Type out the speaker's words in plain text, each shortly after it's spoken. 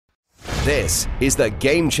This is the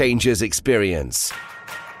Game Changers Experience.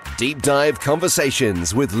 Deep dive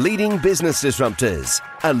conversations with leading business disruptors,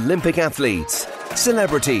 Olympic athletes,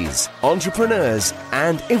 celebrities, entrepreneurs,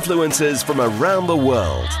 and influencers from around the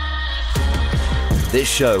world. This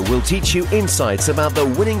show will teach you insights about the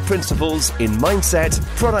winning principles in mindset,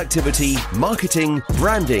 productivity, marketing,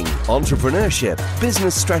 branding, entrepreneurship,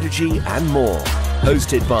 business strategy, and more.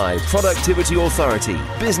 Hosted by Productivity Authority,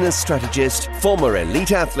 business strategist, former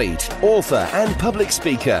elite athlete, author, and public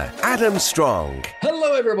speaker, Adam Strong.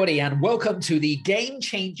 Hello, everybody, and welcome to the Game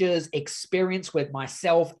Changers Experience with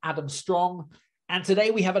myself, Adam Strong. And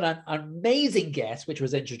today we have an amazing guest, which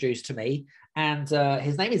was introduced to me, and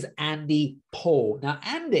his name is Andy Paul. Now,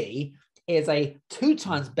 Andy is a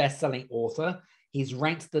 2-time best-selling author. He's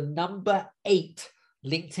ranked the number 8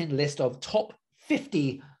 LinkedIn list of top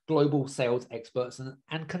 50 global sales experts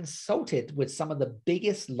and consulted with some of the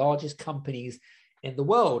biggest, largest companies in the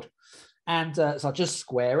world, and such as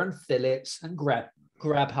Square and Philips and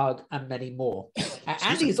Grubhub and many more.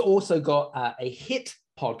 Andy's also got a hit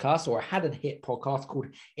podcast, or had a hit podcast called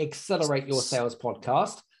Accelerate Your Sales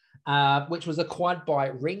Podcast, which was acquired by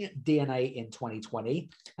Ring DNA in 2020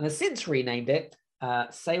 and has since renamed it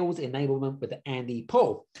Sales Enablement with Andy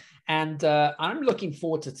Paul. And I'm looking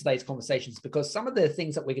forward to today's conversations because some of the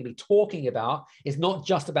things that we're going to be talking about is not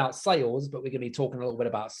just about sales, but we're going to be talking a little bit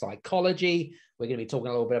about psychology. We're going to be talking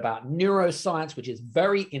a little bit about neuroscience, which is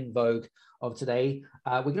very in vogue of today.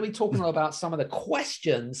 We're going to be talking about some of the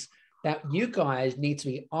questions that you guys need to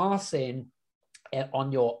be asking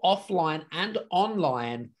on your offline and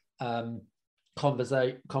online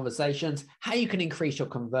conversations, how you can increase your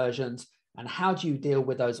conversions, and how do you deal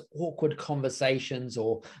with those awkward conversations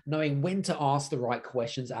or knowing when to ask the right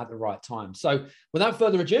questions at the right time. So without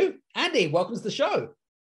further ado, Andy, welcome to the show.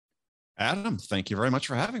 Adam, thank you very much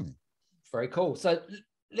for having me. Very cool. So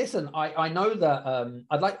listen, I know that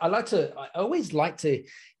I always like to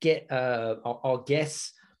get our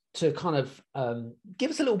guests to kind of give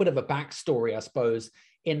us a little bit of a backstory, I suppose,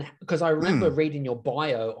 because I remember reading your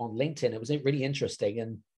bio on LinkedIn. It was really interesting.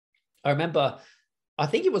 And I remember, I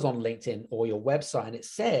think it was on LinkedIn or your website, and it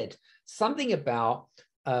said something about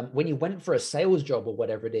when you went for a sales job or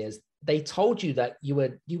whatever it is, they told you that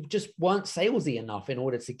you just weren't salesy enough in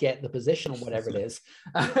order to get the position or whatever it is.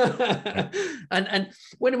 And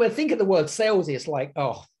when we're thinking the word salesy, it's like,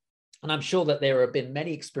 oh, and I'm sure that there have been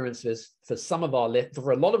many experiences for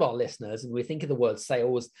for a lot of our listeners, and we think of the word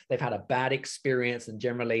sales, they've had a bad experience, and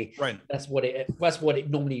generally, right, that's what it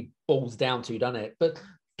normally boils down to, doesn't it? But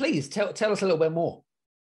please tell us a little bit more.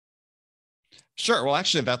 Sure. Well,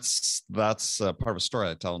 actually, that's part of a story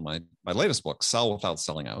I tell in my latest book, Sell Without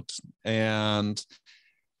Selling Out. And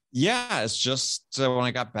yeah, it's just when I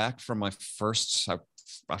got back from my first,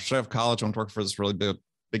 after I have college, I went to work for this really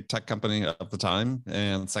big tech company at the time,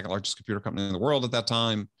 and the second largest computer company in the world at that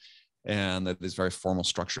time. And that these very formal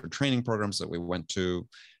structured training programs that we went to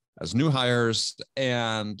as new hires.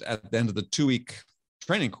 And at the end of the 2-week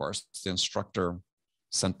training course, the instructor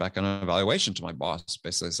sent back an evaluation to my boss,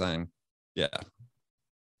 basically saying, yeah,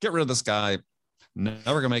 get rid of this guy.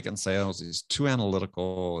 Never gonna make it in sales. He's too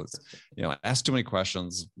analytical. Asked too many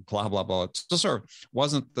questions, blah, blah, blah. It just sort of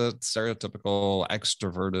wasn't the stereotypical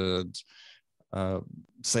extroverted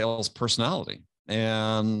sales personality.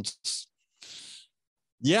 And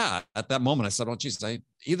yeah, at that moment I said, well, geez, I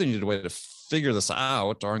either need a way to figure this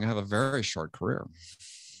out or I'm gonna have a very short career.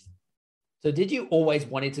 So did you always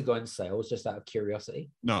wanted to go in sales just out of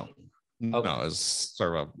curiosity? No. Okay. No, it's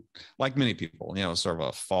sort of like many people, sort of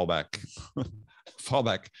a fallback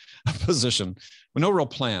position with no real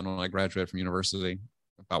plan when I graduated from university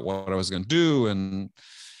about what I was going to do, and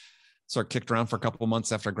sort of kicked around for a couple of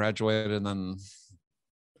months after I graduated. And then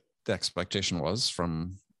the expectation was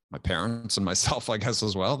from my parents and myself, I guess,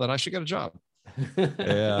 as well, that I should get a job.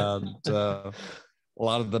 And a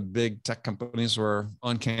lot of the big tech companies were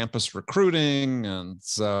on campus recruiting. And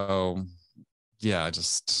so, yeah, I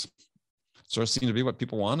just sort of seemed to be what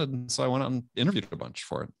people wanted. And so I went out and interviewed a bunch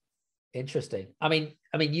for it. Interesting. I mean,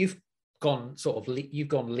 you've gone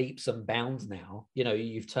leaps and bounds now.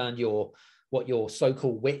 You've turned what your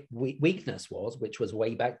so-called weakness was, which was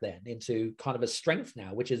way back then, into kind of a strength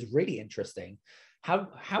now, which is really interesting. How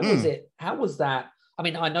was it? How was that? I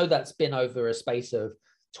mean, I know that's been over a space of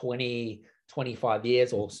 25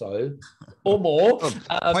 years or so, or more.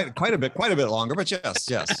 Quite a bit longer, but yes.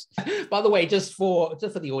 By the way, just for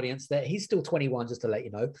the audience, that he's still 21, just to let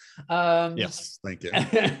you know. Yes, thank you.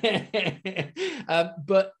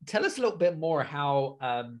 But tell us a little bit more how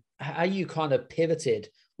you kind of pivoted.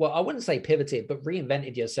 Well, I wouldn't say pivoted, but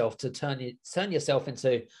reinvented yourself to turn yourself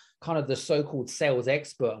into kind of the so-called sales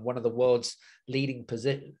expert and one of the world's leading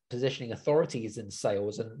positioning authorities in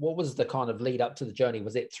sales. And what was the kind of lead up to the journey?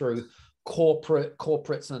 Was it through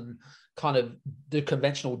corporates and kind of the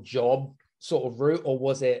conventional job sort of route, or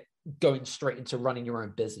was it going straight into running your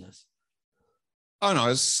own business? Oh no, it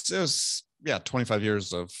was 25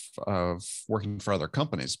 years of working for other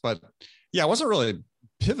companies, but yeah, I wasn't really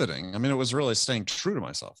pivoting. I mean, it was really staying true to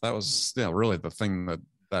myself. That was really the thing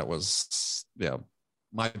that was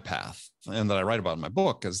my path, and that I write about in my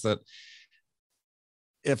book, is that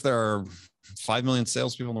if there are 5 million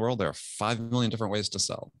salespeople in the world, there are 5 million different ways to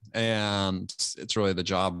sell, and it's really the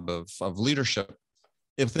job of leadership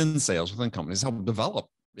within sales, within companies, help develop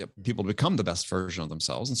people to become the best version of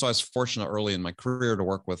themselves. And so I was fortunate early in my career to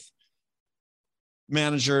work with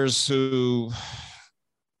managers who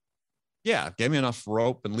gave me enough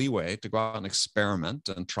rope and leeway to go out and experiment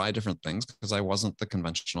and try different things, because I wasn't the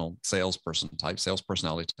conventional sales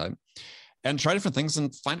personality type, and try different things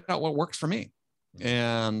and find out what worked for me.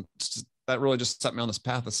 And that really just set me on this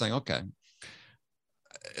path of saying, okay,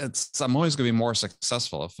 I'm always going to be more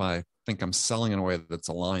successful if I think I'm selling in a way that's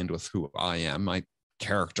aligned with who I am, my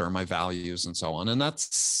character, my values, and so on. And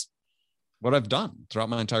that's what I've done throughout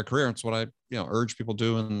my entire career. It's what I urge people to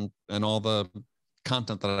do, and all the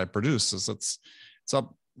content that I produce is it's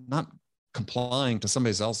not complying to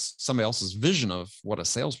somebody else's vision of what a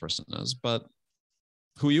salesperson is, but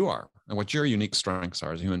who you are and what your unique strengths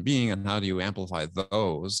are as a human being, and how do you amplify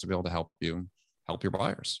those to be able to help your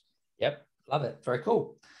buyers. Yep. Love it. Very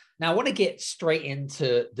cool. Now I want to get straight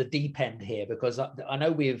into the deep end here, because I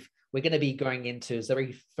know we're going to be going into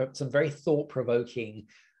some very thought-provoking,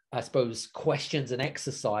 I suppose, questions and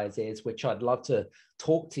exercises, which I'd love to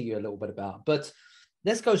talk to you a little bit about. But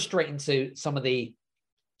let's go straight into some of the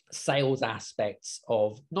sales aspects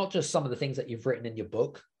of not just some of the things that you've written in your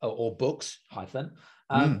book or books,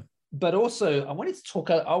 but also I want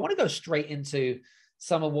to go straight into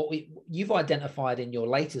some of what you've identified in your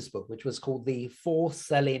latest book, which was called the 4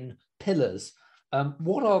 Selling Pillars.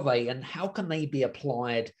 What are they, and how can they be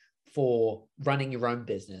applied for running your own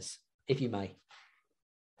business, if you may?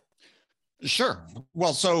 Sure.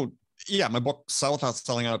 Well, so my book, Sell Without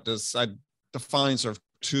Selling Out, I define sort of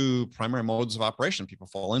 2 primary modes of operation people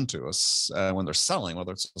fall into when they're selling,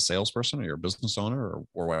 whether it's a salesperson or you're a business owner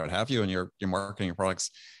or what have you, and you're marketing your products,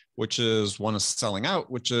 which is one is selling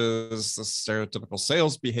out, which is the stereotypical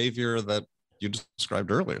sales behavior that you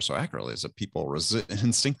described earlier so accurately, is that people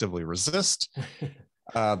instinctively resist.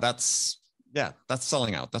 That's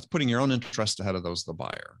selling out. That's putting your own interest ahead of those of the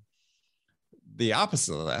buyer. The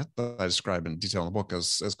opposite of that I describe in detail in the book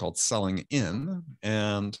is called selling in,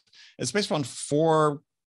 and it's based on 4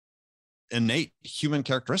 innate human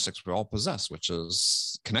characteristics we all possess, which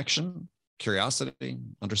is connection, curiosity,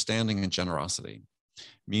 understanding, and generosity.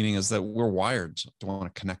 Meaning is that we're wired to want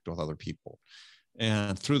to connect with other people,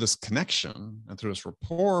 and through this connection and through this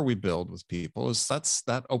rapport we build with people,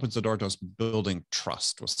 that opens the door to us building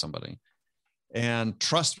trust with somebody. And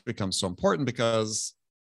trust becomes so important because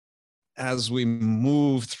as we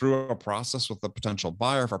move through a process with a potential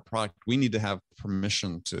buyer of our product, we need to have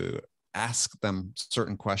permission to ask them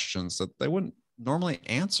certain questions that they wouldn't normally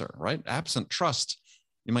answer, right? Absent trust,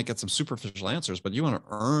 you might get some superficial answers, but you want to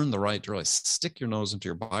earn the right to really stick your nose into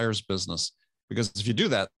your buyer's business, because if you do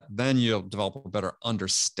that, then you'll develop a better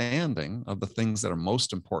understanding of the things that are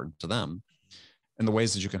most important to them and the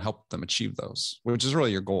ways that you can help them achieve those, which is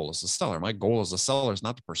really your goal as a seller. My goal as a seller is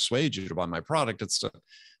not to persuade you to buy my product. It's to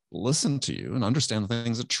listen to you and understand the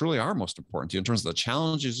things that truly are most important to you in terms of the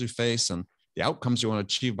challenges you face and the outcomes you want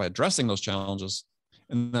to achieve by addressing those challenges.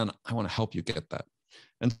 And then I want to help you get that.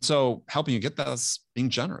 And so helping you get that is being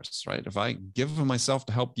generous, right? If I give of myself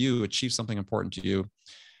to help you achieve something important to you,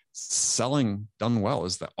 selling done well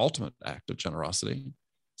is the ultimate act of generosity.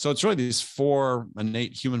 So it's really these 4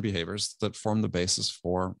 innate human behaviors that form the basis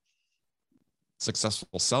for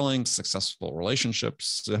successful selling, successful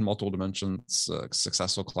relationships in multiple dimensions,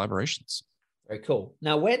 successful collaborations. Very cool.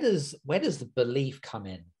 Now, where does the belief come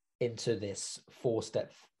into this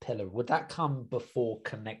 4-step pillar? Would that come before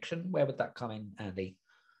connection? Where would that come in, Andy?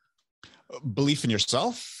 Belief in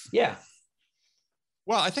yourself? Yeah.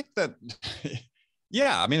 Well, I think that,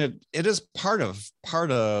 I mean, it is part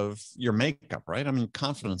of your makeup, right? I mean,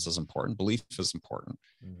 confidence is important. Belief is important.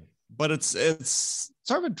 But it's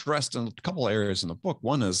sort of addressed in a couple of areas in the book.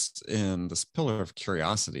 One is in this pillar of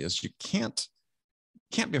curiosity, is you can't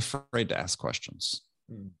be afraid to ask questions.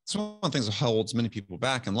 It's one of the things that holds many people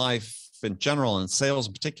back in life in general, and sales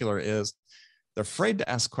in particular, is they're afraid to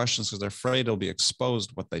ask questions because they're afraid it'll be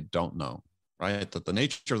exposed what they don't know, right? That the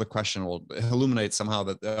nature of the question will illuminate somehow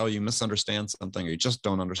that, oh, you misunderstand something, or you just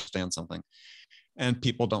don't understand something. And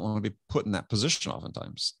people don't want to be put in that position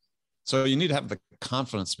oftentimes. So you need to have the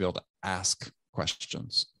confidence to be able to ask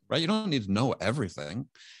questions, right? You don't need to know everything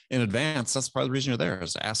in advance. That's part of the reason you're there,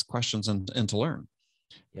 is to ask questions and to learn.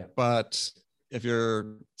 Yeah. But if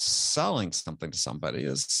you're selling something to somebody,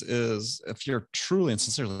 is if you're truly and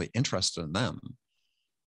sincerely interested in them,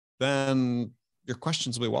 then your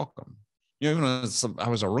questions will be welcome. Even as I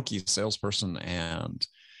was a rookie salesperson and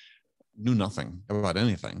knew nothing about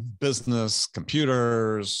anything, business,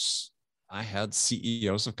 computers, I had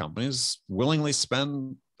CEOs of companies willingly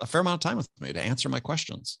spend a fair amount of time with me to answer my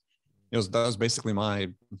questions. That was basically my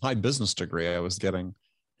business degree I was getting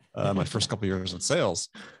my first couple of years in sales.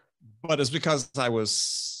 But it's because I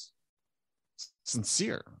was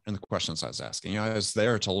sincere in the questions I was asking. I was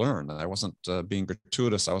there to learn. I wasn't being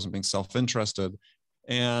gratuitous. I wasn't being self-interested.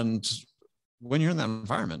 And when you're in that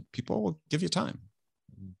environment, people will give you time.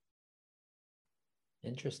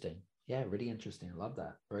 Interesting. Yeah, really interesting. I love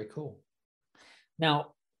that. Very cool.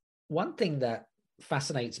 Now, one thing that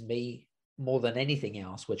fascinates me more than anything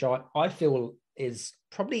else, which I feel is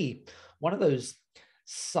probably one of those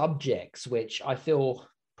subjects which I feel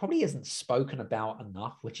probably isn't spoken about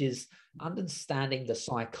enough, which is understanding the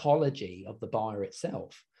psychology of the buyer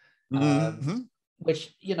itself.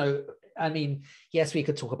 Which, I mean, yes, we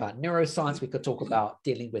could talk about neuroscience, we could talk about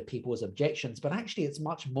dealing with people's objections, but actually it's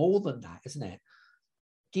much more than that, isn't it?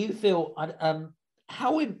 Do you feel,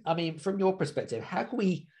 from your perspective, how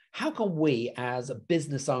can we as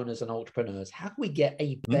business owners and entrepreneurs, how can we get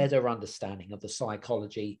a better understanding of the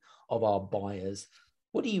psychology of our buyers?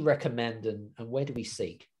 What do you recommend, and where do we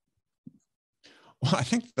seek? Well, I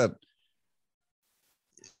think that,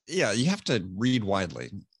 you have to read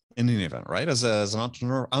widely in any event, right? As an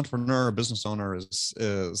entrepreneur, business owner,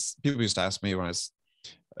 is people used to ask me when I was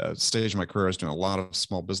stage in my career, I was doing a lot of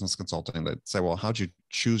small business consulting. They'd say, well, how'd you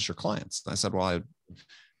choose your clients? And I said, well, I'd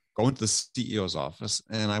go into the CEO's office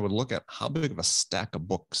and I would look at how big of a stack of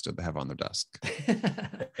books did they have on their desk.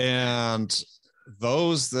 And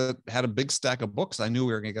those that had a big stack of books, I knew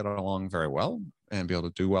we were going to get along very well and be able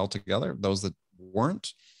to do well together. Those that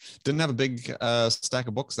didn't have a big stack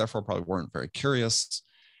of books, therefore probably weren't very curious.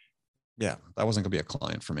 Yeah, that wasn't going to be a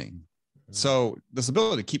client for me. So this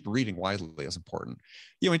ability to keep reading widely is important.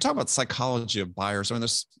 When you talk about psychology of buyers, I mean,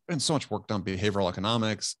 there's been so much work done, behavioral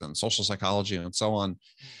economics and social psychology and so on.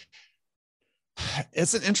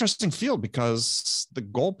 It's an interesting field because the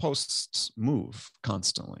goalposts move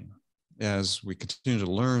constantly as we continue to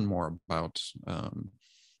learn more about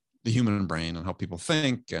the human brain and how people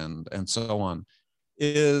think and so on.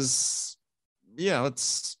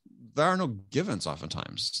 There are no givens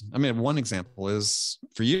oftentimes. I mean, one example is,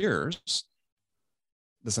 for years,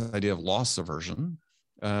 this idea of loss aversion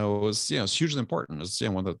was hugely important. It's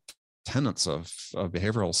one of the tenets of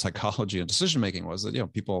behavioral psychology and decision making was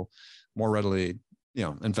that people more readily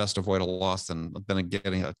invest, avoid a loss than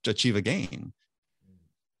achieve a gain.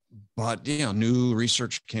 But new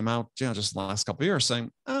research came out just the last couple of years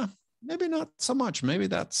saying maybe not so much. Maybe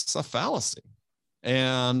that's a fallacy.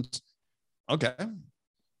 And okay,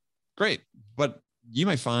 great. But you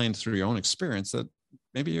may find through your own experience that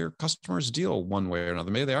maybe your customers deal one way or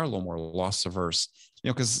another. Maybe they are a little more loss averse,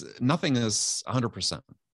 because nothing is 100%.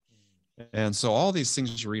 And so all these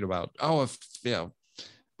things you read about, about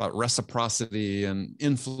reciprocity and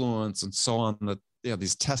influence and so on, that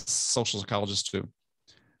these tests social psychologists do,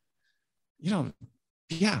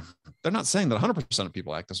 they're not saying that 100% of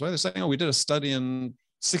people act this way. They're saying, we did a study and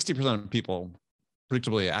 60% of people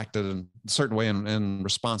predictably acted in a certain way in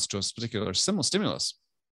response to a particular stimulus.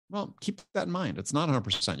 Well, keep that in mind. It's not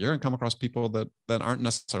 100%. You're going to come across people that aren't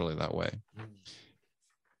necessarily that way.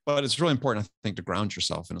 But it's really important, I think, to ground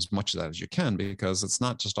yourself in as much of that as you can, because it's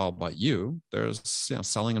not just all about you. There's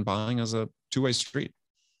selling and buying as a two-way street.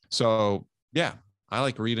 So I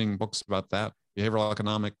like reading books about that. Behavioral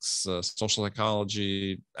economics, social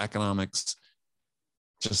psychology, economics,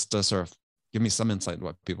 just to sort of give me some insight into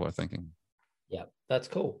what people are thinking. Yeah, that's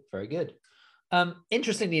cool. Very good.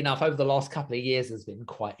 Interestingly enough, over the last couple of years has been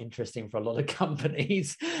quite interesting for a lot of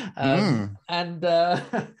companies. I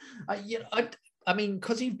mean,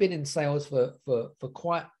 because you've been in sales for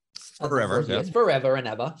quite forever, years, forever and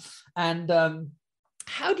ever. And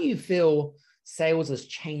how do you feel sales has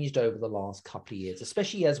changed over the last couple of years,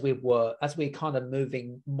 especially as we're kind of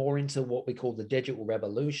moving more into what we call the digital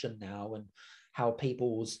revolution now, and how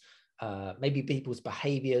people's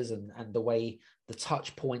behaviors and the way the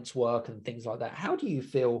touch points work and things like that? How do you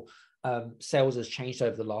feel sales has changed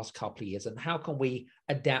over the last couple of years, and how can we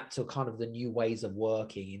adapt to kind of the new ways of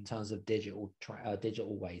working in terms of digital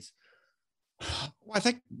ways? Well, I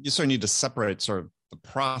think you sort of need to separate sort of the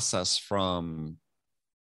process from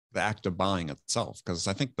the act of buying itself, because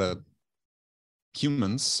I think that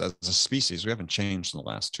humans as a species, we haven't changed in the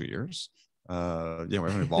last 2 years. We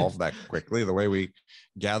haven't evolved that quickly. The way we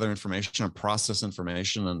gather information and process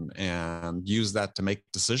information and use that to make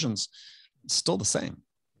decisions, it's still the same.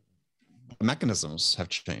 The mechanisms have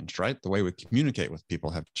changed, right? The way we communicate with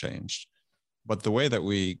people have changed. But the way that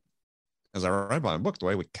we, as I write about in my book, the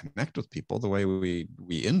way we connect with people, the way we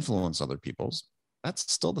influence other people's,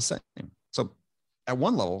 that's still the same. So at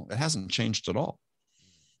one level, it hasn't changed at all.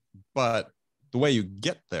 But the way you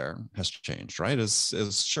get there has changed, right?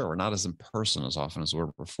 Is sure, we're not as in person as often as we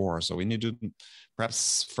were before. So we need to,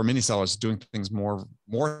 perhaps for many sellers, doing things more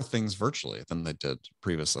things virtually than they did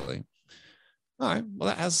previously. All right, well,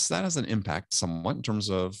 that has an impact somewhat in terms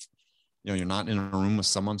of, you're not in a room with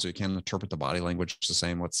someone, so you can't interpret the body language the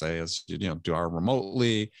same, let's say, as you do our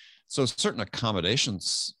remotely. So certain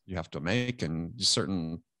accommodations you have to make, and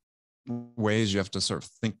certain ways you have to sort of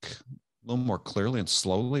think a little more clearly and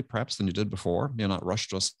slowly, perhaps, than you did before. Not rush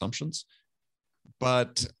to assumptions.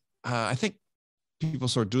 But I think people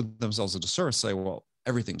sort of do themselves a disservice, say, well,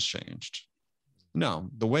 everything's changed. No,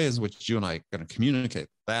 the ways in which you and I are going to communicate,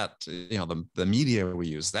 that, the media we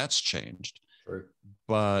use, that's changed. True.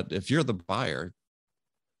 But if you're the buyer,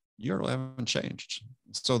 you really haven't changed.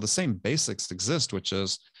 So the same basics exist, which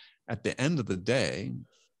is, at the end of the day,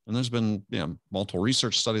 and there's been multiple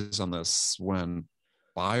research studies on this, when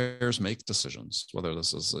buyers make decisions, whether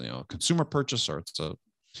this is a consumer purchase or it's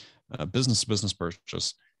a business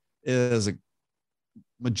purchase, is a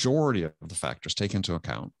majority of the factors taken into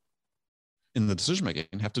account in the decision making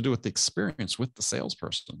have to do with the experience with the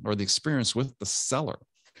salesperson or the experience with the seller.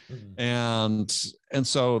 Mm-hmm. And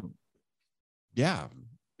so, yeah,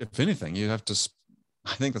 if anything, you have to,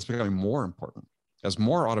 I think that's becoming more important as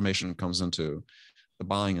more automation comes into the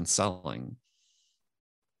buying and selling.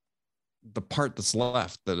 The part that's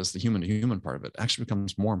left, that is the human to human part of it, actually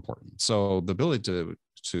becomes more important. So the ability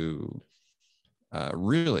to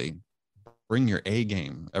really bring your A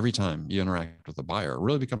game every time you interact with the buyer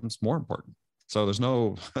really becomes more important. So there's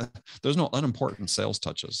no unimportant sales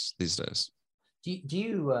touches these days. Do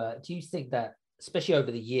you think that, especially over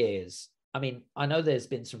the years, I mean, I know there's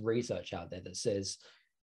been some research out there that says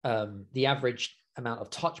the average amount of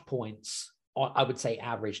touch points, or I would say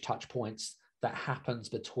average touch points, that happens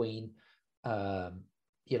between coming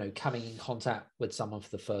in contact with someone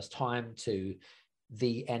for the first time to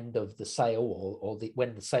the end of the sale, or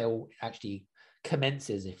when the sale actually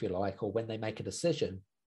commences, if you like, or when they make a decision,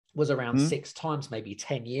 was around 6 times, maybe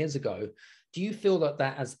 10 years ago. Do you feel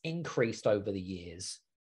that has increased over the years?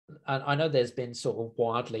 And I know there's been sort of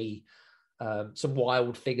wildly some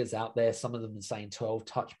wild figures out there. Some of them are saying 12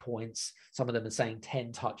 touch points. Some of them are saying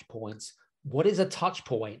 10 touch points. What is a touch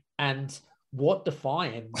point, and what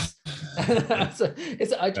defines?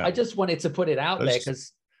 I just wanted to put it out there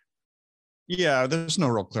because. Yeah, there's no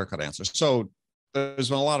real clear-cut answer. So there's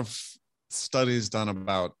been a lot of studies done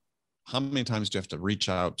about how many times do you have to reach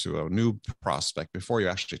out to a new prospect before you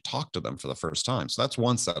actually talk to them for the first time. So that's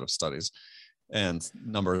one set of studies and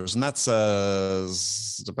numbers. And that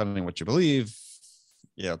says, depending on what you believe,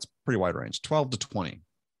 it's pretty wide range, 12 to 20,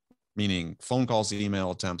 meaning phone calls,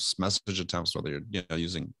 email attempts, message attempts, whether you're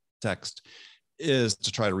using text, is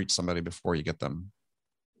to try to reach somebody before you get them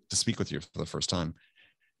to speak with you for the first time.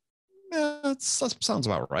 Yeah, that sounds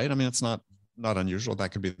about right. I mean, it's not unusual.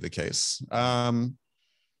 That could be the case.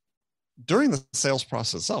 During the sales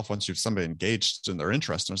process itself, once you've somebody engaged in their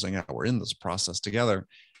interest and saying, we're in this process together,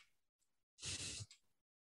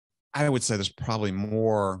 I would say there's probably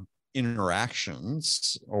more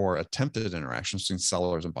interactions or attempted interactions between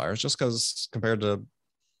sellers and buyers, just because compared to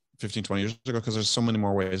 15, 20 years ago, because there's so many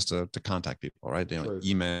more ways to contact people, right?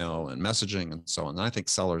 Email and messaging and so on. And I think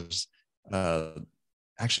sellers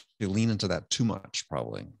actually lean into that too much,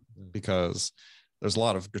 probably, because there's a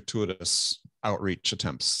lot of gratuitous outreach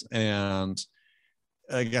attempts. And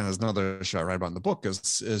again, there's another issue I write about in the book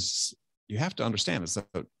is you have to understand is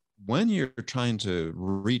that when you're trying to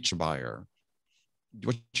reach a buyer,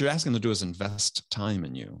 what you're asking them to do is invest time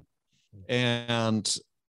in you. And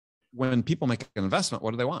when people make an investment,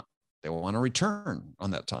 what do they want? They want a return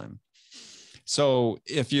on that time. So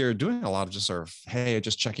if you're doing a lot of just sort of, hey,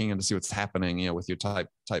 just checking in to see what's happening, with your type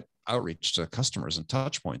outreach to customers and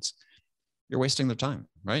touch points, you're wasting their time,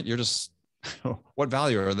 right? You're just, what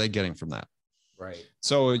value are they getting from that? Right.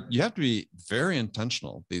 So you have to be very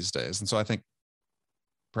intentional these days. And so I think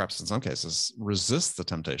perhaps in some cases, resist the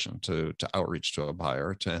temptation to outreach to a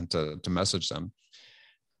buyer, to message them.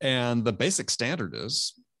 And the basic standard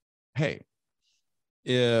is, hey,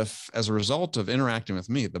 if as a result of interacting with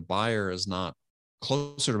me, the buyer is not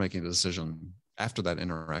closer to making a decision after that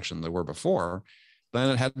interaction than they were before, then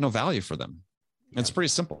it had no value for them. Yeah. It's pretty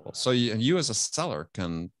simple. So you as a seller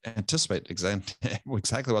can anticipate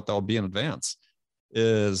exactly what they'll be in advance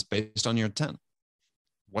is based on your intent.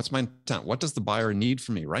 What's my intent? What does the buyer need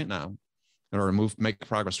from me right now in order to make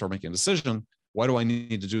progress toward making a decision? What do I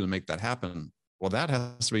need to do to make that happen? Well, that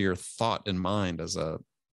has to be your thought in mind as a,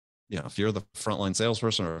 if you're the frontline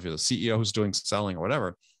salesperson or if you're the CEO who's doing selling or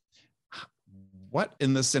whatever, what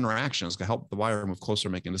in this interaction is going to help the buyer move closer to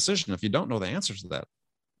making a decision? If you don't know the answers to that,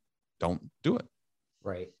 don't do it.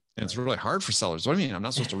 Right. And it's really hard for sellers. What do you mean? I'm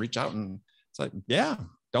not supposed to reach out and it's like, yeah,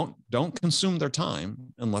 don't consume their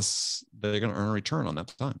time unless they're going to earn a return on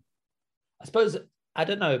that time. I suppose, I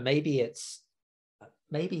don't know, maybe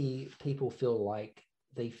people feel like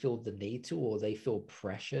they feel the need to, or they feel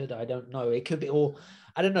pressured. I don't know. It could be, or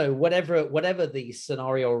I don't know, whatever the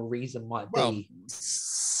scenario or reason might be.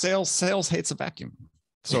 Sales hates a vacuum.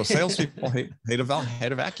 So salespeople hate a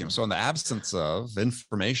vacuum. So in the absence of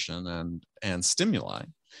information and stimuli,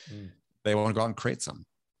 they want to go out and create some.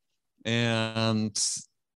 And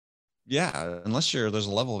yeah, unless there's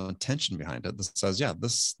a level of intention behind it that says, yeah,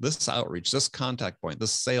 this outreach, this contact point,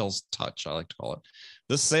 this sales touch, I like to call it,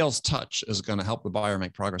 this sales touch is going to help the buyer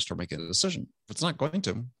make progress toward making a decision. If it's not going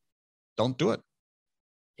to, don't do it.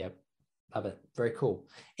 Yep. Love it. Very cool.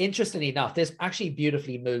 Interestingly enough, this actually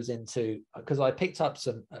beautifully moves into, because I picked up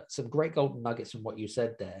some great golden nuggets from what you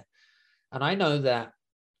said there. And I know that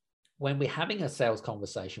when we're having a sales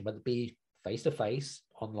conversation, whether it be face-to-face,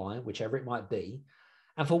 online, whichever it might be,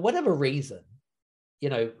 and for whatever reason,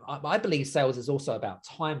 I believe sales is also about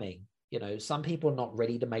timing. Some people are not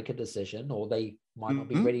ready to make a decision, or they might not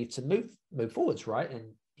be ready to move forwards, right?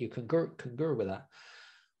 And you can concur with that.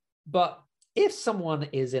 But if someone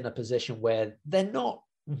is in a position where they're not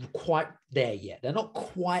quite there yet, they're not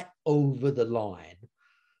quite over the line,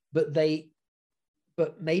 but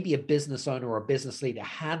maybe a business owner or a business leader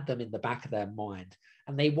had them in the back of their mind,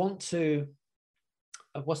 and they want to,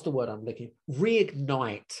 what's the word I'm looking?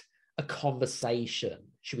 Reignite a conversation,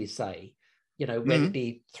 should we say? Whether it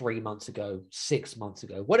be 3 months ago, 6 months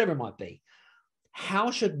ago, whatever it might be.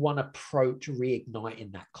 How should one approach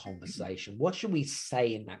reigniting that conversation? What should we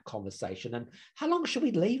say in that conversation? And how long should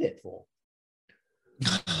we leave it for?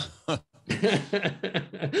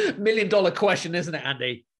 $1 million question, isn't it,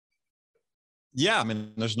 Andy? Yeah, I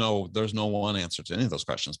mean, there's no one answer to any of those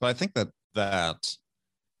questions. But I think that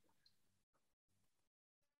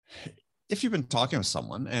if you've been talking with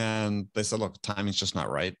someone and they said, look, timing's just not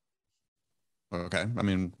right. Okay. I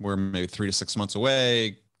mean, we're maybe 3 to 6 months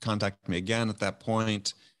away. Contact me again at that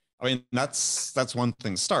point. I mean, that's one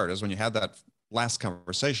thing to start, is when you have that last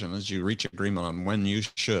conversation, is you reach agreement on when you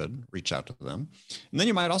should reach out to them. And then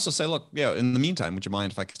you might also say, look, in the meantime, would you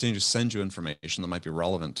mind if I continue to send you information that might be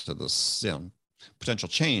relevant to this, potential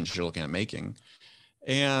change you're looking at making?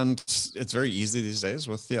 And it's very easy these days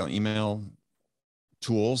with, email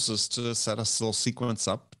tools, is to set a little sequence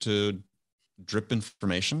up to drip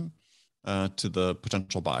information to the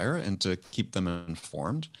potential buyer and to keep them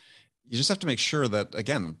informed. You just have to make sure that,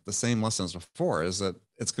 again, the same lesson as before, is that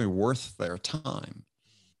it's going to be worth their time,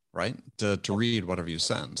 right? To read whatever you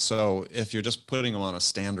send. So if you're just putting them on a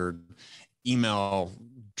standard email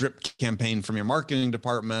drip campaign from your marketing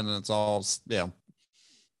department and it's all,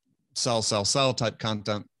 sell type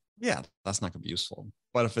content, that's not going to be useful.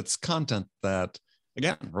 But if it's content that,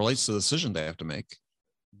 again, relates to the decision they have to make,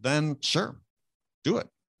 then sure, do it.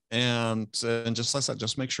 And just like that,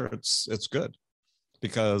 just make sure it's good,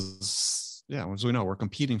 because as we know, we're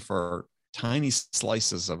competing for tiny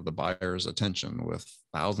slices of the buyer's attention with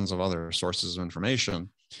thousands of other sources of information.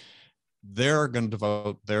 They're going to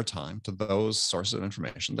devote their time to those sources of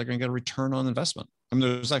information. They're going to get a return on investment. I mean,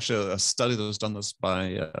 there's actually a study that was done this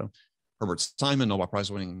by Herbert Simon, Nobel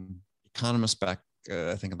Prize winning economist back,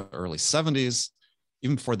 I think in the early 70s.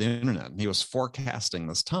 Even before the internet, and he was forecasting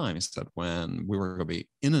this time. He said, when we were going to be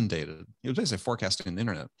inundated, he was basically forecasting the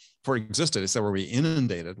internet before it existed. He said, we're going to be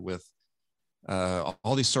inundated with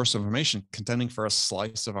all these sources of information contending for a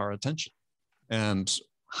slice of our attention. And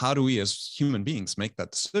how do we as human beings make that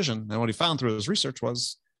decision? And what he found through his research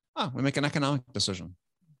was, we make an economic decision.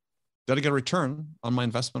 Did I get a return on my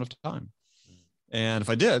investment of time? And if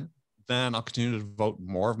I did, then I'll continue to devote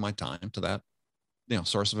more of my time to that,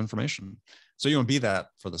 source of information. So you want to be that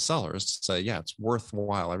for the sellers, to say, it's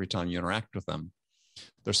worthwhile every time you interact with them.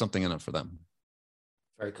 There's something in it for them.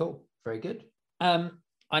 Very cool. Very good.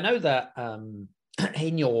 I know that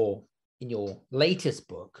in your latest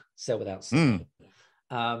book, Sell Without Selling,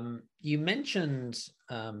 you mentioned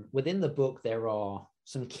within the book there are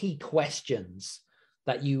some key questions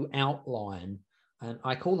that you outline, and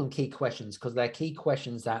I call them key questions because they're key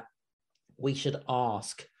questions that we should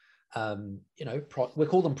ask. We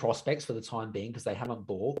call them prospects for the time being because they haven't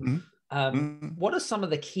bought. What are some of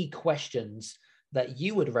the key questions that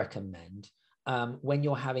you would recommend when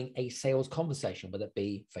you're having a sales conversation, whether it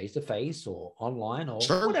be face-to-face or online or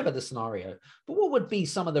whatever the scenario? But what would be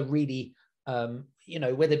some of the really, whether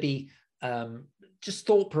it be just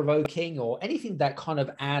thought-provoking or anything that kind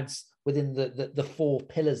of adds within the four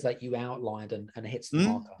pillars that you outlined and hits the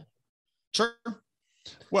marker? Sure.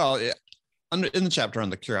 Well, in the chapter on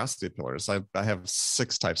the curiosity pillars, I have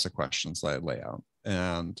 6 types of questions that I lay out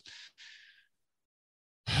and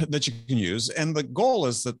that you can use. And the goal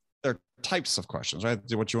is that there are types of questions, right?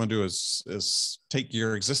 What you want to do is take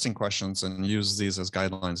your existing questions and use these as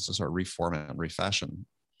guidelines to sort of reformat and refashion.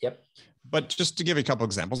 Yep. But just to give you a couple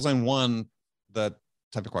examples, and one, that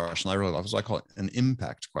type of question I really love is what I call it an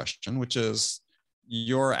impact question, which is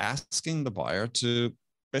you're asking the buyer to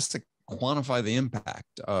basically quantify the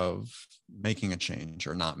impact of making a change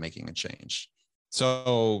or not making a change.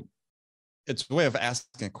 So it's a way of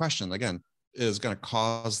asking a question, again, is going to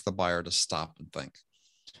cause the buyer to stop and think.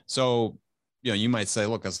 So, you might say,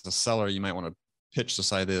 look, as a seller, you might want to pitch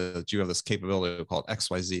this idea that you have this capability called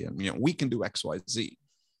XYZ, and we can do XYZ.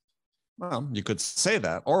 Well, you could say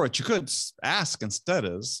that, or what you could ask instead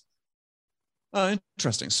is,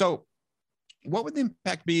 interesting. So what would the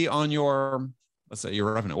impact be on your, let's say,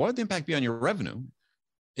 your revenue? What would the impact be on your revenue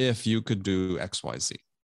if you could do XYZ?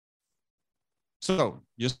 So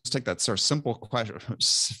you just take that sort of simple question,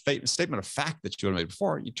 statement of fact that you would have made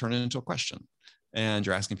before, you turn it into a question, and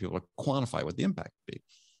you're asking people to quantify what the impact would be.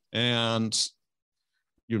 And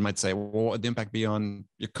you might say, well, what would the impact be on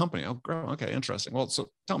your company? Oh, okay, interesting. Well, so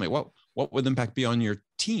tell me, what would the impact be on your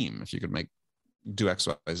team if you could do X,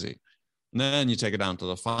 Y, Z? And then you take it down to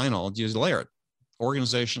the final, you layer it.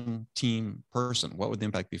 Organization, team, person. What would the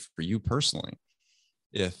impact be for you personally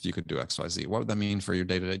if you could do X, Y, Z? What would that mean for your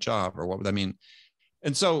day-to-day job? Or what would that mean?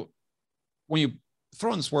 And so when you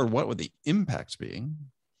throw in this word, what would the impact be?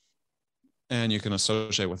 And you can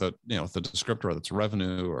associate with it, with the descriptor that's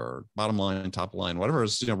revenue or bottom line, top line, whatever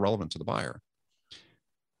is relevant to the buyer.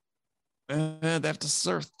 And they have to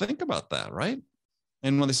sort of think about that, right?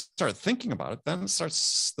 And when they start thinking about it, then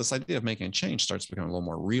this idea of making a change starts becoming a little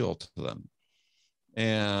more real to them.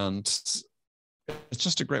 And it's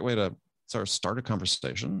just a great way to sort of start a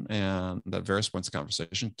conversation, and at various points of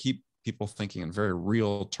conversation, keep people thinking in very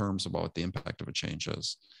real terms about what the impact of a change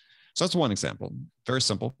is. So that's one example, very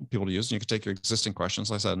simple, people to use. And you can take your existing questions,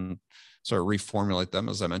 like I said, and sort of reformulate them,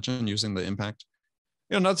 as I mentioned, using the impact.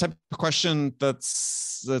 Another type of question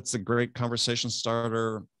that's a great conversation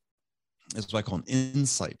starter is what I call an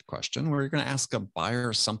insight question, where you're going to ask a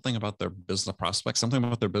buyer something about their business prospect, something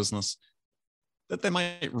about their business that they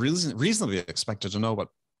might reasonably be expected to know, but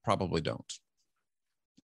probably don't.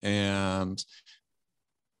 And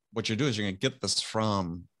what you do is you're going to get this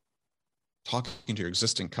from talking to your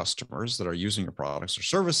existing customers that are using your products or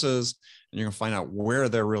services, and you're going to find out where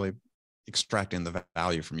they're really extracting the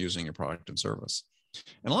value from using your product and service.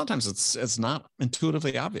 And a lot of times it's not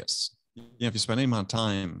intuitively obvious. If you spend any amount of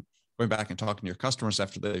time going back and talking to your customers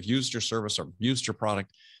after they've used your service or used your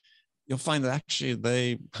product, you'll find that actually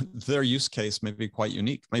their use case may be quite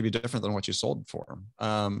unique, maybe different than what you sold for.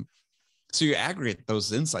 So you aggregate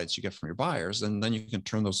those insights you get from your buyers, and then you can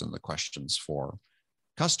turn those into questions for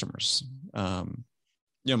customers.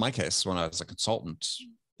 In my case, when I was a consultant,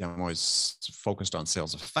 I'm always focused on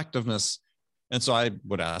sales effectiveness. And so I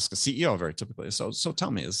would ask a CEO very typically, so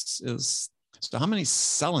tell me, so how many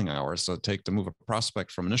selling hours does it take to move a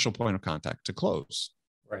prospect from initial point of contact to close?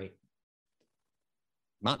 Right.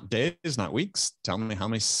 Not days, not weeks. Tell me how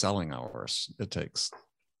many selling hours it takes.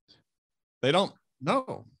 They don't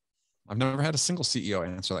know. I've never had a single CEO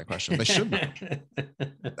answer that question. They should know.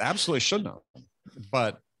 Absolutely should know.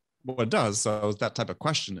 But what it does, so that type of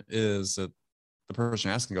question is that the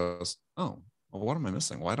person asking goes, oh, well, what am I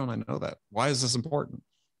missing? Why don't I know that? Why is this important?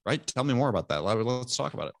 Right? Tell me more about that. Let's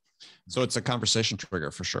talk about it. So it's a conversation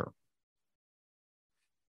trigger for sure.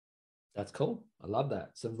 That's cool. I love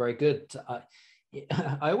that. So very good.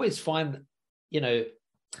 I always find,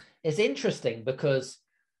 it's interesting because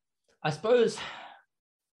I suppose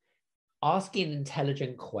asking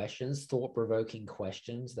intelligent questions, thought-provoking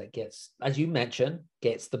questions that gets, as you mentioned,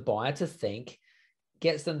 gets the buyer to think,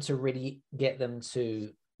 gets them to really get them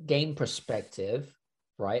to gain perspective,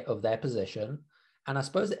 right, of their position. And I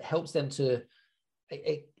suppose it helps them to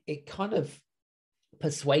it kind of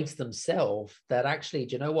persuades themselves that actually,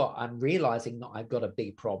 do you know what? I'm realizing that I've got a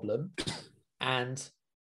big problem and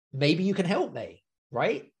maybe you can help me,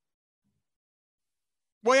 right?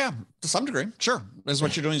 Well, yeah, to some degree, sure. Is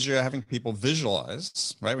what you're doing is you're having people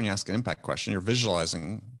visualize, right? When you ask an impact question, you're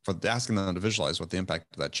visualizing, for asking them to visualize what the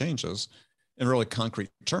impact of that change is in really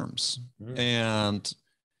concrete terms. And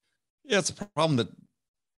yeah, it's a problem that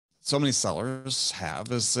so many sellers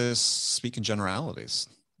have is this speak in generalities.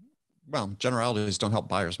 Well, generalities don't help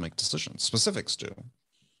buyers make decisions. Specifics do.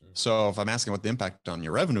 So if I'm asking what the impact on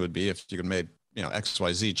your revenue would be if you could make,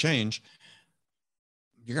 XYZ change,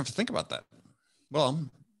 you're gonna have to think about that. Well,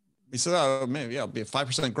 he said, oh, maybe, it'll be a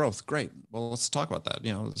 5% growth. Great. Well, let's talk about that.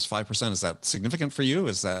 This 5%, is that significant for you?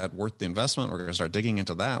 Is that worth the investment? We're going to start digging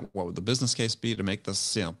into that. What would the business case be to make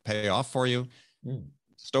this, pay off for you?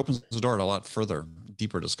 Just opens the door to a lot further,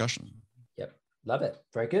 deeper discussion. Yep. Love it.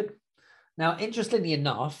 Very good. Now, interestingly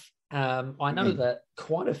enough, I know that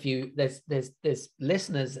quite a few, there's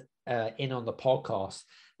listeners in on the podcast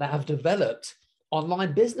that have developed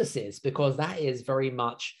online businesses, because that is very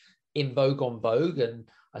much in vogue on Vogue. And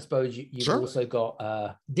I suppose you've also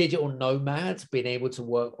got digital nomads being able to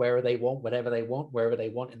work wherever they want, whenever they want, wherever they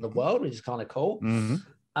want in the world, which is kind of cool.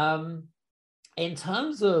 In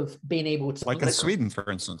terms of being able to, like in Sweden, for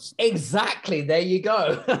instance. Exactly. There you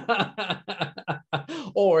go.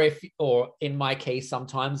 or in my case,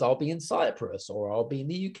 sometimes I'll be in Cyprus, or I'll be in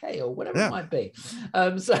the UK, or whatever it might be.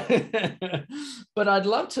 But I'd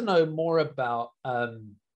love to know more about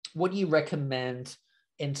what you recommend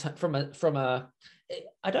from a.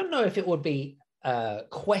 I don't know if it would be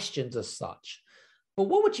questions as such, but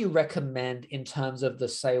what would you recommend in terms of the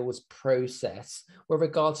sales process with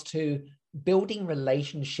regards to building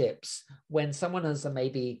relationships when someone has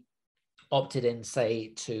maybe opted in,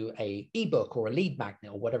 say, to a ebook or a lead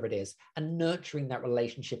magnet or whatever it is, and nurturing that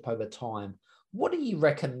relationship over time? What do you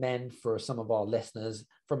recommend for some of our listeners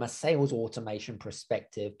from a sales automation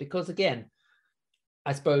perspective? Because again,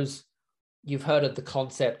 I suppose you've heard of the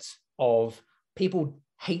concept of people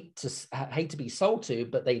hate to be sold to,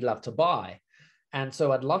 but they love to buy. And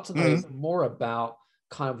so I'd love to know more about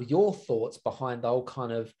kind of your thoughts behind the whole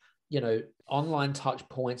kind of, online touch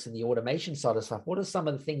points and the automation side of stuff. What are some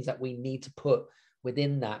of the things that we need to put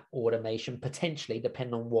within that automation, potentially,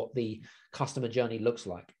 depending on what the customer journey looks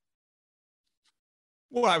like?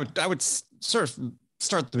 Well, I would sort of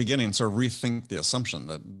start at the beginning and sort of rethink the assumption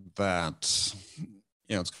that it's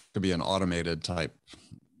going to be an automated type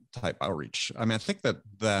outreach. I mean, I think that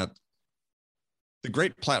the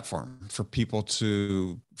great platform for people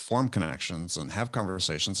to form connections and have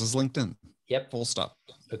conversations is LinkedIn. Yep. Full stop.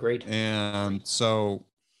 Agreed. And so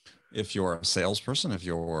if you're a salesperson, if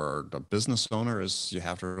you're a business owner, you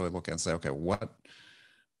have to really look and say, okay,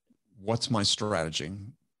 what's my strategy?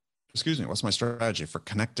 What's my strategy for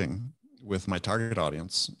connecting with my target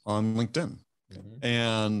audience on LinkedIn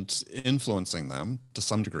and influencing them to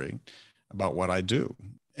some degree about what I do?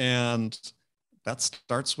 And that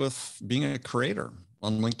starts with being a creator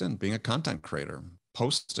on LinkedIn, being a content creator,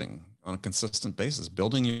 posting on a consistent basis,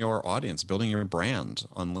 building your audience, building your brand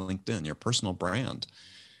on LinkedIn, your personal brand.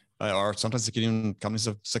 Or sometimes companies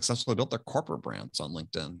have successfully built their corporate brands on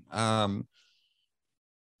LinkedIn.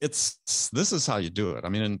 This is how you do it. I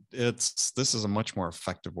mean, this is a much more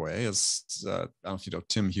effective way. I don't know if you know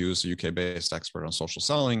Tim Hughes, a UK-based expert on social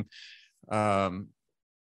selling.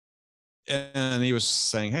 And he was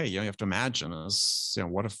saying, hey, you have to imagine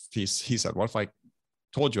what if he said, what if I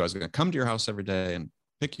told you I was going to come to your house every day and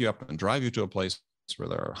pick you up and drive you to a place where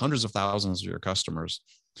there are hundreds of thousands of your customers,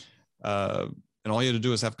 and all you had to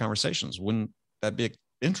do is have conversations. Wouldn't that be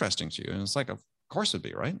interesting to you? And it's like, of course it'd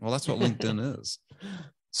be, right? Well, that's what LinkedIn is.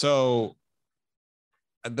 So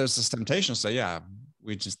there's this temptation to say, yeah,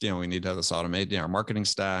 we just, we need to have this automated, our marketing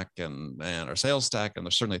stack and our sales stack. And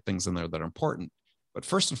there's certainly things in there that are important. But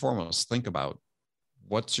first and foremost, think about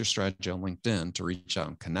what's your strategy on LinkedIn to reach out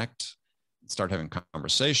and connect, start having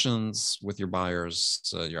conversations with your buyers.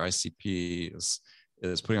 Your ICP is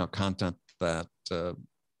putting out content that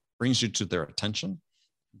brings you to their attention,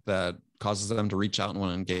 that causes them to reach out and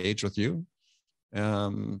want to engage with you.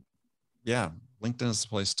 LinkedIn is the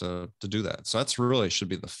place to do that. So that's really should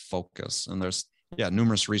be the focus. And there's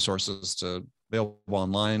numerous resources available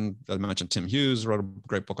online. I mentioned Tim Hughes wrote a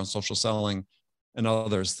great book on social selling, and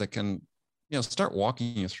others that can start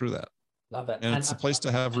walking you through that. Love it. And it's a place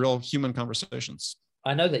to have real human conversations.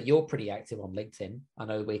 I know that you're pretty active on LinkedIn. I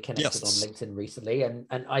know we're connected on LinkedIn recently. And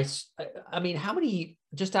I mean, how many,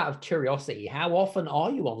 just out of curiosity, how often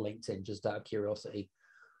are you on LinkedIn, just out of curiosity?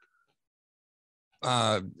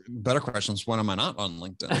 Better questions. When am I not on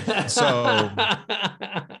LinkedIn? So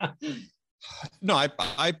no,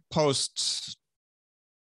 I post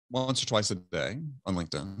once or twice a day on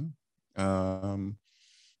LinkedIn,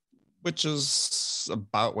 which is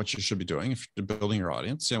about what you should be doing if you're building your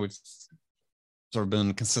audience. You know, we've sort of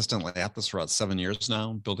been consistently at this for about 7 years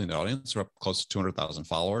now, building the audience. We're up close to 200,000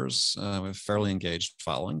 followers. We have a fairly engaged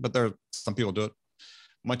following, but there are some people do it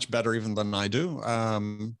much better even than I do.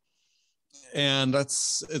 And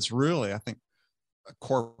it's really, I think, a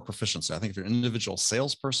core proficiency. I think if you're an individual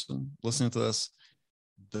salesperson listening to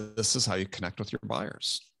this is how you connect with your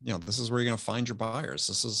buyers. You know, this is where you're going to find your buyers.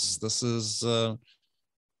 This is a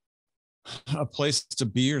place to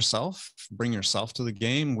be yourself, bring yourself to the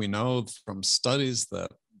game. We know from studies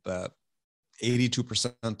that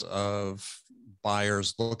 82% of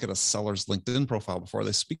buyers look at a seller's LinkedIn profile before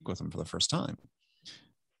they speak with them for the first time.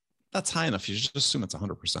 That's high enough. You just assume it's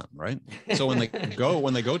 100%, right? So when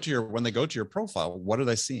they go to your profile, what are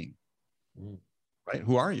they seeing? Right?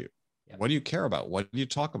 Who are you? Yep. What do you care about? What do you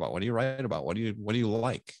talk about? What do you write about? What do you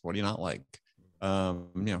like? What do you not like? You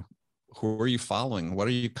know, who are you following? What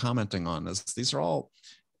are you commenting on? These are all,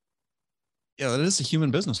 it is a human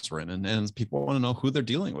business we're in, and people want to know who they're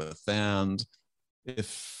dealing with. And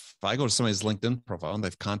if I go to somebody's LinkedIn profile and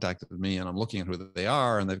they've contacted me and I'm looking at who they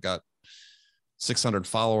are and they've got 600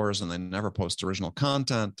 followers and they never post original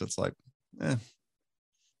content, it's like, I'm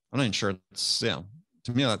not even sure it's, to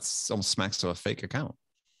me, that's almost smacks of a fake account.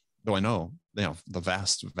 Though I know, the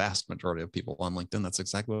vast majority of people on LinkedIn, that's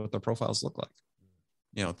exactly what their profiles look like.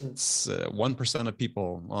 You know, it's 1% of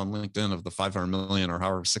people on LinkedIn of the 500 million or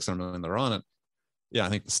however 600 million that are on it. Yeah, I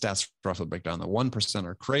think the stats roughly break down that 1%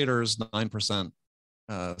 are creators, 9%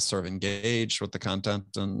 sort of engage with the content,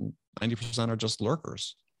 and 90% are just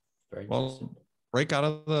lurkers. Very well, break out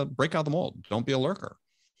of the mold. Don't be a lurker.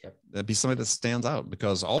 Yep. Be somebody that stands out,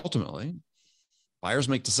 because ultimately buyers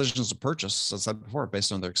make decisions to purchase, as I said before,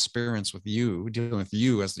 based on their experience with you, dealing with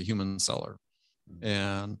you as the human seller,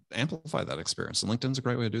 and amplify that experience. And LinkedIn's a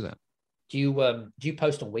great way to do that. Do you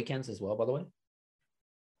post on weekends as well, by the way?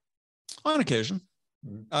 On occasion.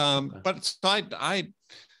 Okay. But so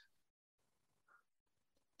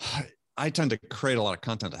I tend to create a lot of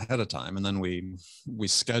content ahead of time, and then we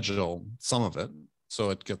schedule some of it. So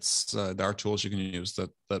it gets, there are tools you can use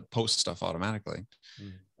that post stuff automatically.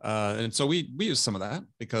 And so we use some of that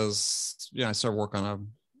because, I sort of work on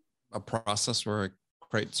a process where I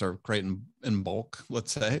create in bulk,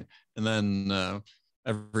 let's say. And then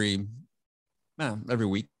every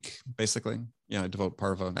week, basically, I devote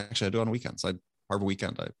actually I do on weekends. Part of a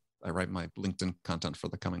weekend, I write my LinkedIn content for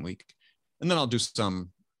the coming week. And then I'll do some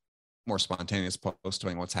more spontaneous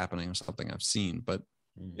posting what's happening or something I've seen. But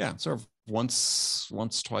sort of once,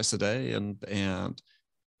 twice a day. And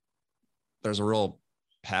there's a real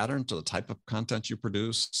pattern to the type of content you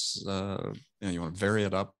produce. You want to vary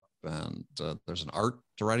it up, and there's an art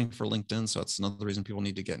to writing for LinkedIn. So that's another reason people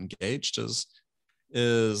need to get engaged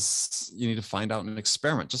is you need to find out and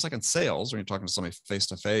experiment. Just like in sales, when you're talking to somebody face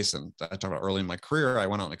to face, and I talked about early in my career, I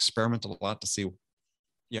went out and experimented a lot to see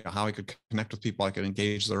how I could connect with people, I could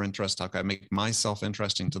engage their interest, how could I make myself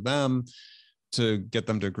interesting to them, to get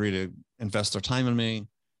them to agree to invest their time in me.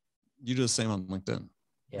 You do the same on LinkedIn.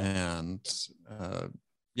 Yeah. And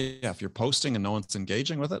if you're posting and no one's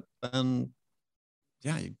engaging with it, then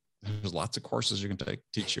there's lots of courses you can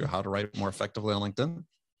teach you how to write more effectively on LinkedIn.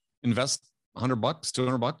 Invest $100,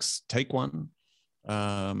 $200, take one,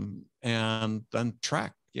 and then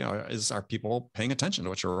track, are people paying attention to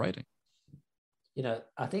what you're writing?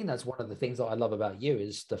 I think that's one of the things that I love about you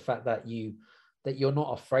is the fact that you're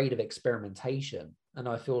not afraid of experimentation. And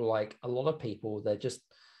I feel like a lot of people,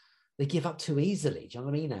 they give up too easily. Do you know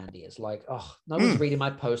what I mean, Andy? It's like, oh, no one's reading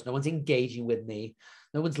my post. No one's engaging with me.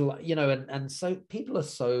 No one's, and so people are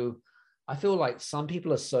so, I feel like some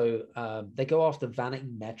people are so, they go after vanity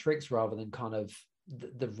metrics rather than kind of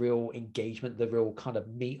the real engagement, the real kind of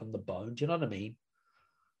meat on the bone. Do you know what I mean?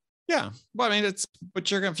 Yeah. Well, I mean, but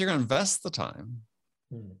if you're going to invest the time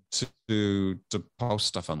to post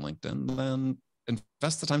stuff on LinkedIn, then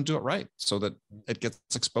invest the time, do it right, so that it gets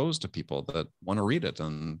exposed to people that want to read it,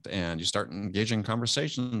 and you start engaging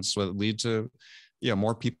conversations that lead to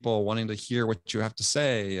more people wanting to hear what you have to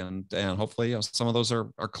say, and hopefully some of those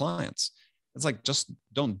are clients. It's like, just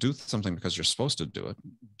don't do something because you're supposed to do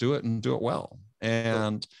it and do it well.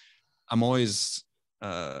 And I'm always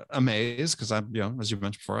amazed because I'm, as you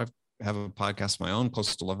mentioned before, I have a podcast of my own,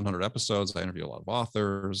 close to 1,100 episodes. I interview a lot of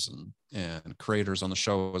authors and creators on the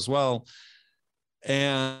show as well.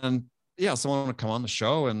 And someone would come on the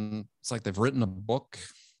show and it's like they've written a book,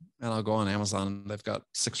 and I'll go on Amazon and they've got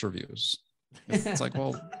 6 reviews. It's like,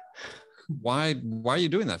 well, why are you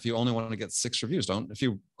doing that if you only want to get 6 reviews? If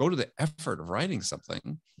you go to the effort of writing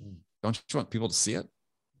something, don't you want people to see it?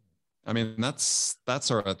 I mean, that's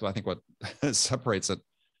sort of, I think, what separates it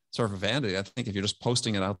sort of vanity. I think if you're just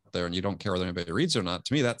posting it out there and you don't care whether anybody reads it or not,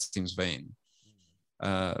 to me, that seems vain.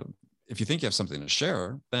 If you think you have something to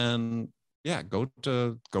share, then yeah, go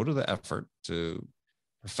to the effort to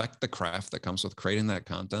perfect the craft that comes with creating that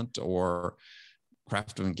content, or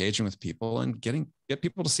craft of engaging with people and get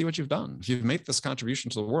people to see what you've done. If you've made this contribution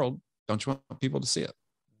to the world, don't you want people to see it?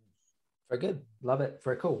 Very good. Love it.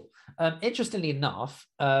 Very cool. Interestingly enough,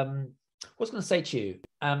 I was going to say to you,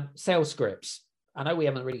 sales scripts. I know we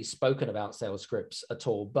haven't really spoken about sales scripts at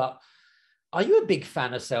all, but are you a big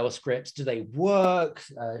fan of sales scripts? Do they work?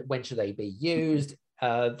 When should they be used?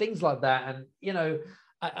 Things like that. And, you know,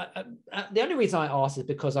 the only reason I ask is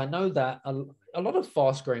because I know that a lot of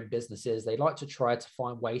fast growing businesses, they like to try to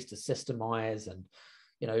find ways to systemize and,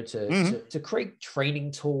 you know, to create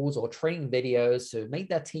training tools or training videos to make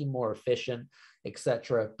their team more efficient,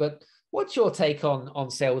 etc. But what's your take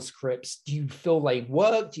on sales scripts? Do you feel they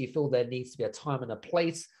work? Do you feel there needs to be a time and a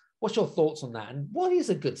place? What's your thoughts on that? And what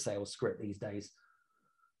is a good sales script these days?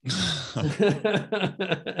 Well,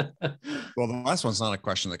 the last one's not a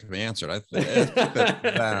question that can be answered. I think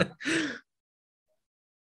that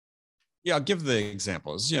yeah, I'll give the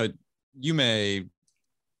examples. You know, you may,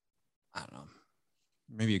 I don't know,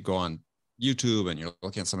 maybe you go on YouTube and you're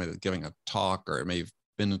looking at somebody that's giving a talk, or it may have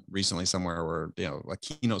been recently somewhere where, you know, a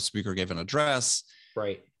keynote speaker gave an address,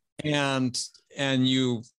 right? And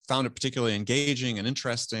you found it particularly engaging and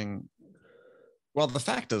interesting. Well, the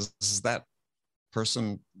fact is that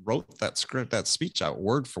person wrote that script, that speech out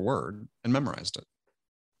word for word and memorized it.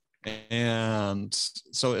 And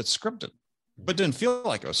so it's scripted, but didn't feel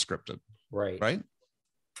like it was scripted. Right.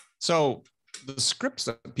 So the scripts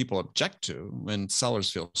that people object to when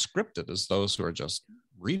sellers feel scripted is those who are just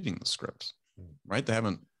reading the scripts, right? They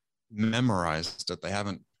haven't memorized it. They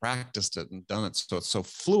haven't practiced it and done it. So it's so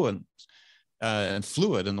fluent and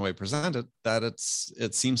fluid in the way presented that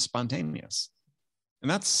it seems spontaneous. And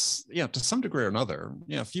that's, yeah, to some degree or another,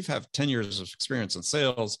 you know, if you've had 10 years of experience in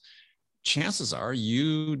sales, chances are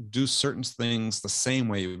you do certain things the same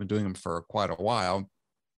way you've been doing them for quite a while,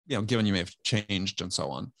 you know, given you may have changed and so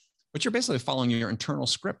on. But you're basically following your internal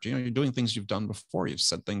script. You know, you're doing things you've done before. You've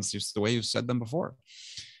said things just the way you've said them before,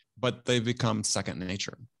 but they've become second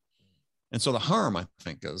nature. And so the harm, I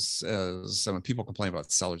think, is when people complain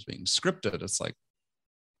about sellers being scripted, it's like,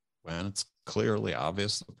 when it's clearly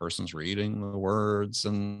obvious the person's reading the words,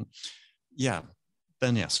 and yeah,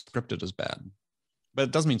 then yeah, scripted is bad. But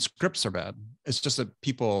it doesn't mean scripts are bad. It's just that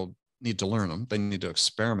people need to learn them. They need to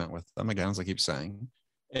experiment with them, again, as I keep saying,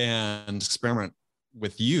 and experiment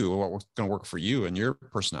with you, what's going to work for you and your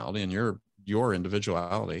personality and your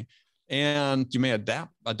individuality. And you may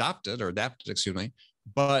adapt it, excuse me,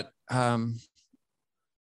 but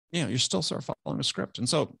you know, you're still sort of following a script. And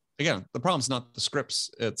so again, the problem is not the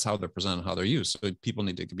scripts, it's how they're presented, how they're used. So people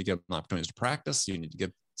need to be given opportunities to practice. You need to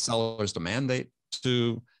give sellers the mandate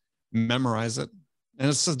to memorize it. And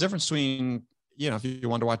it's the difference between, you know, if you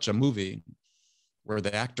want to watch a movie where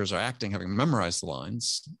the actors are acting, having memorized the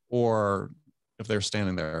lines, or if they're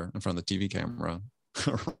standing there in front of the TV camera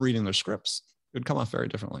reading their scripts, it would come off very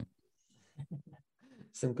differently.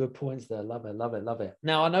 Some good points there. Love it, love it, love it.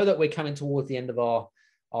 Now, I know that we're coming towards the end of our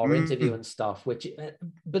interview and stuff,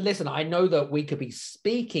 but listen, I know that we could be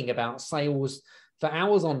speaking about sales for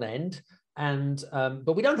hours on end, and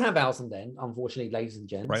but we don't have hours on end, unfortunately, ladies and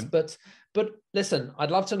gents. Right. But listen,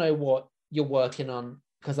 I'd love to know what you're working on,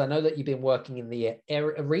 because I know that you've been working in the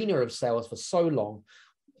arena of sales for so long.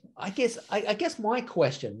 I guess my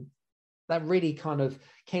question that really kind of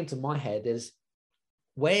came to my head is,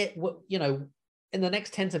 where, you know, in the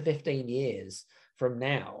next 10 to 15 years from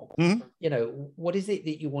now, you know, what is it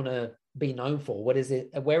that you want to be known for? What is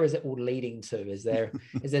it? Where is it all leading to? Is there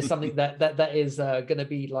something that is going to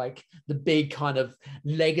be like the big kind of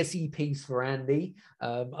legacy piece for Andy?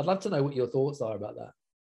 I'd love to know what your thoughts are about that.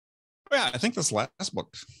 Yeah, I think this last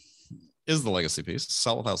book is the legacy piece,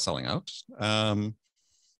 Sell Without Selling Out.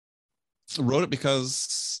 Wrote it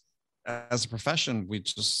because as a profession, we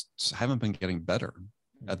just haven't been getting better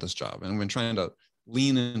at this job. And we've been trying to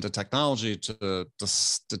lean into technology to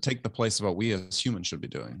take the place of what we as humans should be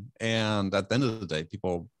doing. And at the end of the day,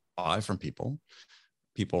 people buy from people.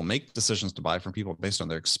 People make decisions to buy from people based on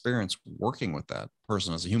their experience working with that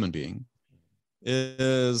person as a human being.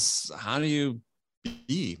 Is how do you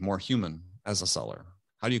be more human as a seller?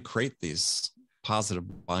 How do you create these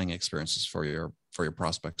positive buying experiences for your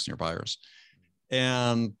prospects and your buyers?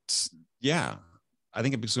 And yeah, I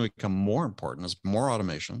think it's going to become more important as more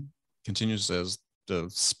automation continues to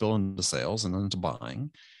spill into sales and into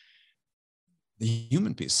buying. The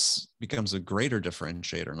human piece becomes a greater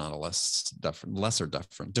differentiator, not a lesser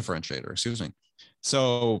differentiator, excuse me.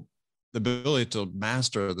 So the ability to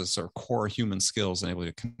master the sort of core human skills and able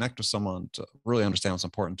to connect with someone, to really understand what's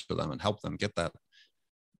important to them and help them get that.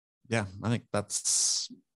 Yeah, I think that's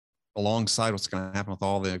alongside what's going to happen with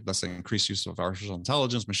all the, let's say, increased use of artificial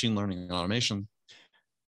intelligence, machine learning, and automation.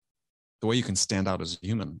 The way you can stand out as a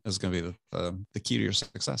human is going to be the key to your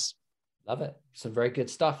success. Love it. Some very good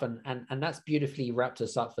stuff. And that's beautifully wrapped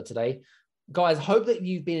us up for today. Guys, hope that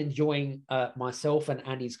you've been enjoying myself and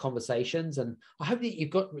Andy's conversations. And I hope that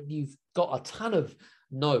you've got a ton of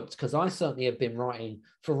notes, because I certainly have been writing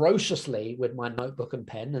ferociously with my notebook and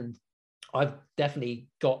pen. And I've definitely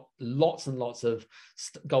got lots and lots of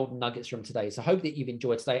golden nuggets from today. So I hope that you've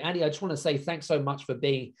enjoyed today. Andy, I just want to say thanks so much for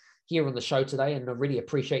being here on the show today, and I really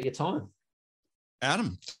appreciate your time.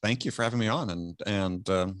 Adam, thank you for having me on, and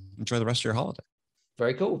enjoy the rest of your holiday.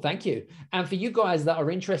 Very cool. Thank you. And for you guys that are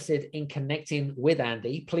interested in connecting with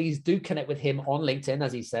Andy, please do connect with him on LinkedIn,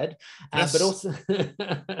 as he said. Yes.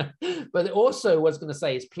 But also what I was going to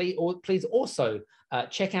say is please also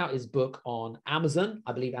check out his book on Amazon.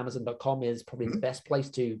 I believe Amazon.com is probably the best place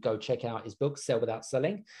to go check out his book, Sell Without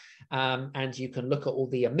Selling. And you can look at all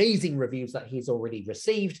the amazing reviews that he's already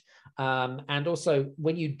received. And also,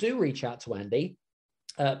 when you do reach out to Andy,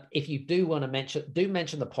 if you do want to mention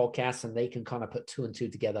the podcast, and they can kind of put two and two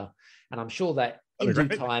together. And I'm sure that in due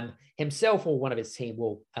time, himself or one of his team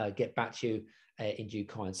will get back to you in due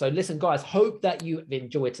time. So listen, guys, hope that you have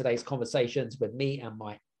enjoyed today's conversations with me and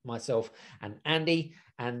myself and Andy.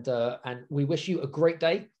 And we wish you a great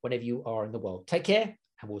day whenever you are in the world. Take care,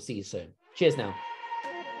 and we'll see you soon. Cheers now.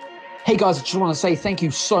 Hey guys, I just want to say thank you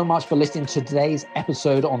so much for listening to today's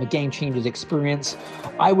episode on the Game Changers Experience.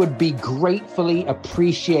 I would be gratefully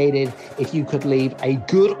appreciated if you could leave a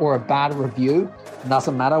good or a bad review. It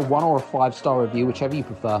doesn't matter, 1 or a 5-star review, whichever you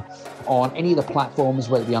prefer, on any of the platforms,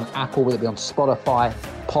 whether it be on Apple, whether it be on Spotify,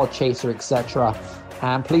 Podchaser, etc.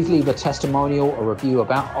 And please leave a testimonial or review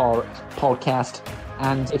about our podcast.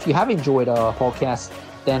 And if you have enjoyed our podcast,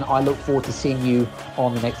 then I look forward to seeing you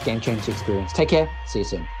on the next Game Changers Experience. Take care. See you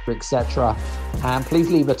soon, etc. And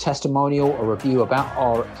please leave a testimonial or review about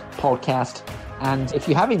our podcast. And if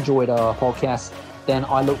you have enjoyed our podcast, then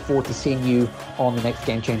I look forward to seeing you on the next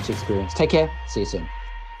Game Changers Experience. Take care. See you soon.